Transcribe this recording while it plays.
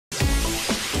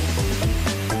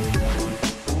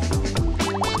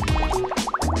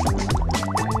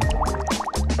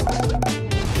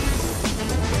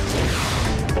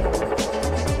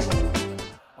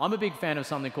I'm a big fan of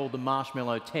something called the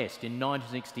Marshmallow test. In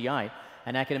 1968,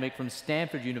 an academic from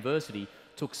Stanford University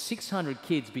took 600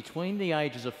 kids between the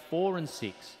ages of 4 and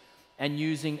 6, and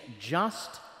using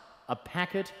just a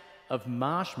packet of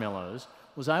marshmallows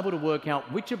was able to work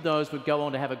out which of those would go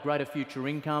on to have a greater future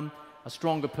income, a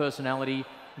stronger personality,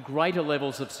 greater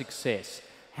levels of success.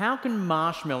 How can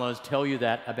marshmallows tell you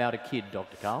that about a kid,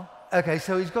 Dr. Karl? Okay,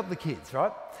 so he's got the kids,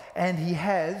 right? And he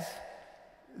has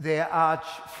their arch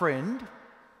friend,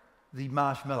 the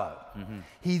marshmallow.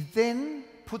 He then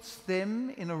puts them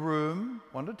in a room,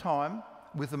 one at a time,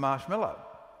 with the marshmallow.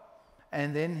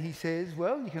 And then he says,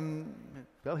 well,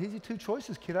 here's your two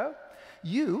choices, kiddo.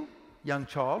 You, young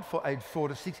child, for age 4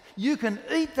 to 6, you can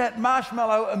eat that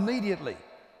marshmallow immediately.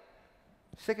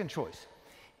 Second choice,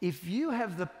 if you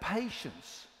have the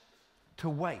patience to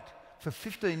wait for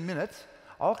 15 minutes,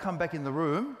 I'll come back in the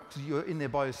room, because you're in there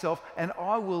by yourself, and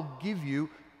I will give you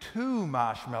 2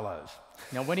 marshmallows.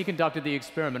 Now, when he conducted the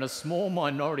experiment, a small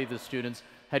minority of the students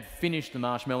had finished the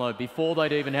marshmallow before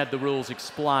they'd even had the rules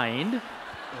explained.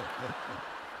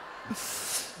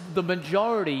 The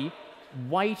majority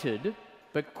waited,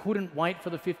 but couldn't wait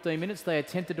for the 15 minutes. They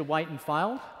attempted to wait and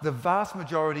failed. The vast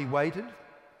majority waited.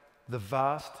 The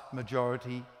vast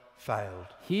majority failed.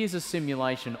 Here's a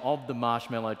simulation of the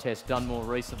marshmallow test done more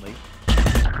recently.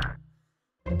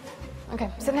 Okay,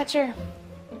 sit in that chair.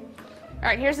 All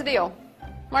right, here's the deal.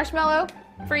 Marshmallow,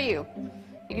 for you.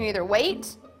 You can either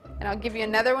wait, and I'll give you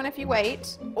another one if you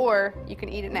wait, or you can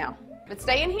eat it now. But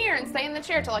stay in here and stay in the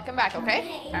chair till I come back,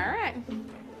 okay? All right.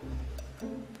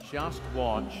 Just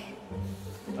watch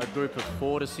a group of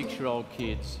 4 to 6-year-old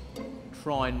kids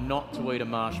try not to eat a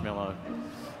marshmallow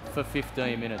for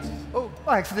 15 minutes. Oh,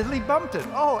 I accidentally bumped it.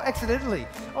 Oh, accidentally.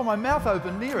 Oh, my mouth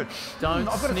opened near it. Don't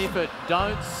sniff it.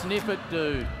 Don't sniff it,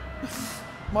 dude.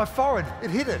 My forehead,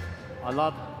 it hit it. I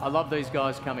love these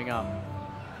guys coming up.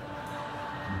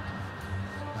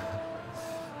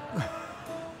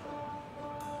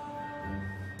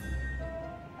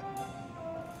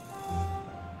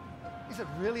 Is it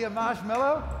really a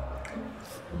marshmallow?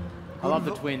 I love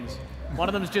the twins. One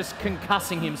of them's just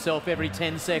concussing himself every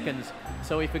 10 seconds,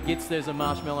 so he forgets there's a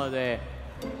marshmallow there.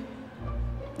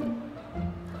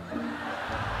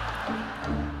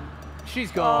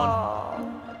 She's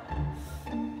gone.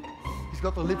 He's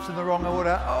got the lips in the wrong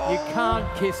order. Oh. You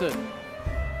can't kiss it.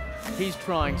 He's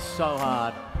trying so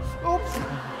hard. Oops.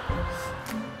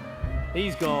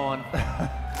 He's gone.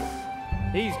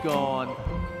 He's gone.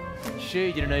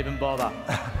 She didn't even bother.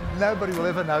 Nobody will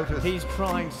ever notice. He's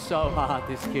trying so hard,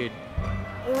 this kid.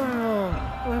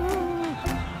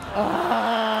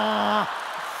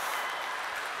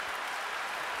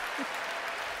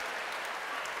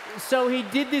 So he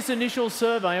did this initial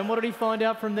survey, and what did he find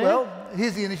out from there? Well,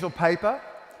 here's the initial paper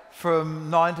from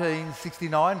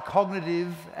 1969,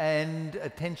 Cognitive and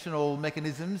Attentional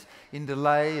Mechanisms in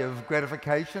Delay of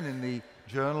Gratification, in the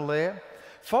journal there.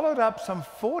 Followed up some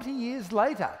 40 years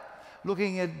later,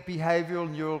 looking at behavioural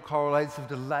neural correlates of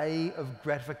delay of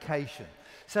gratification.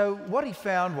 So what he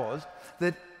found was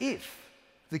that if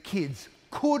the kids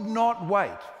could not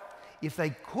wait, if they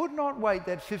could not wait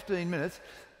that 15 minutes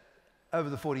over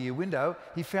the 40-year window,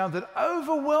 he found that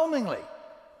overwhelmingly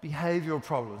behavioural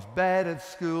problems, bad at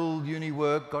school, uni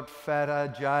work, got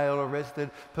fatter, jail, arrested,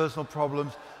 personal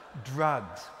problems,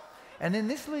 drugs. And then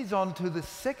this leads on to the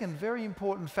second very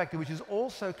important factor, which has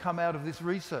also come out of this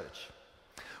research.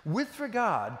 With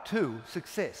regard to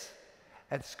success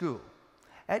at school,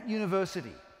 at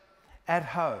university, at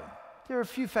home, there are a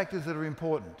few factors that are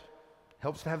important.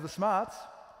 Helps to have the smarts,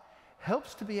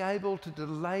 helps to be able to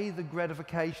delay the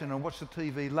gratification and watch the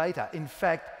TV later. In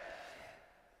fact,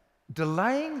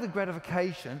 delaying the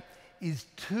gratification is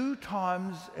 2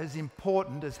 times as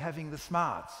important as having the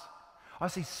smarts. I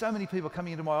see so many people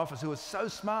coming into my office who are so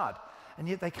smart, and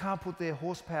yet they can't put their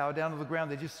horsepower down to the ground.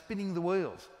 They're just spinning the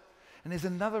wheels. And there's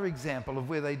another example of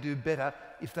where they do better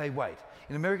if they wait.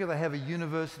 In America, they have a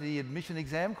university admission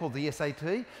exam called the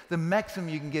SAT. The maximum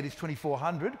you can get is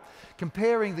 2,400.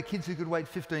 Comparing the kids who could wait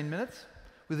 15 minutes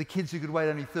with the kids who could wait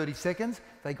only 30 seconds,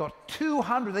 they got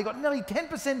 200. They got nearly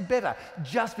 10% better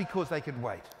just because they could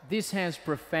wait. This has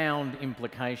profound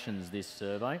implications, this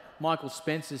survey. Michael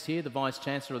Spence is here, the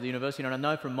Vice-Chancellor of the university, and I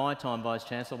know from my time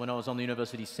Vice-Chancellor when I was on the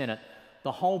University Senate,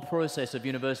 the whole process of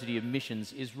university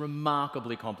admissions is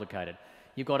remarkably complicated.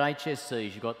 You've got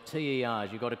HSCs, you've got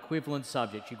TERs, you've got equivalent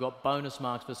subjects, you've got bonus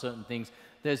marks for certain things.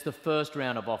 There's the first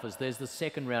round of offers, there's the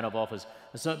second round of offers.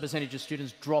 A certain percentage of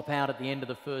students drop out at the end of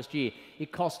the first year.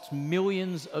 It costs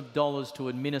millions of dollars to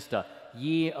administer,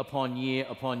 year upon year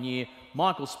upon year.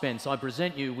 Michael Spence, I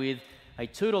present you with a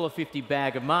 $2.50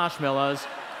 bag of marshmallows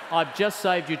I've just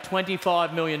saved you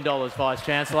 $25 million,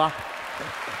 Vice-Chancellor.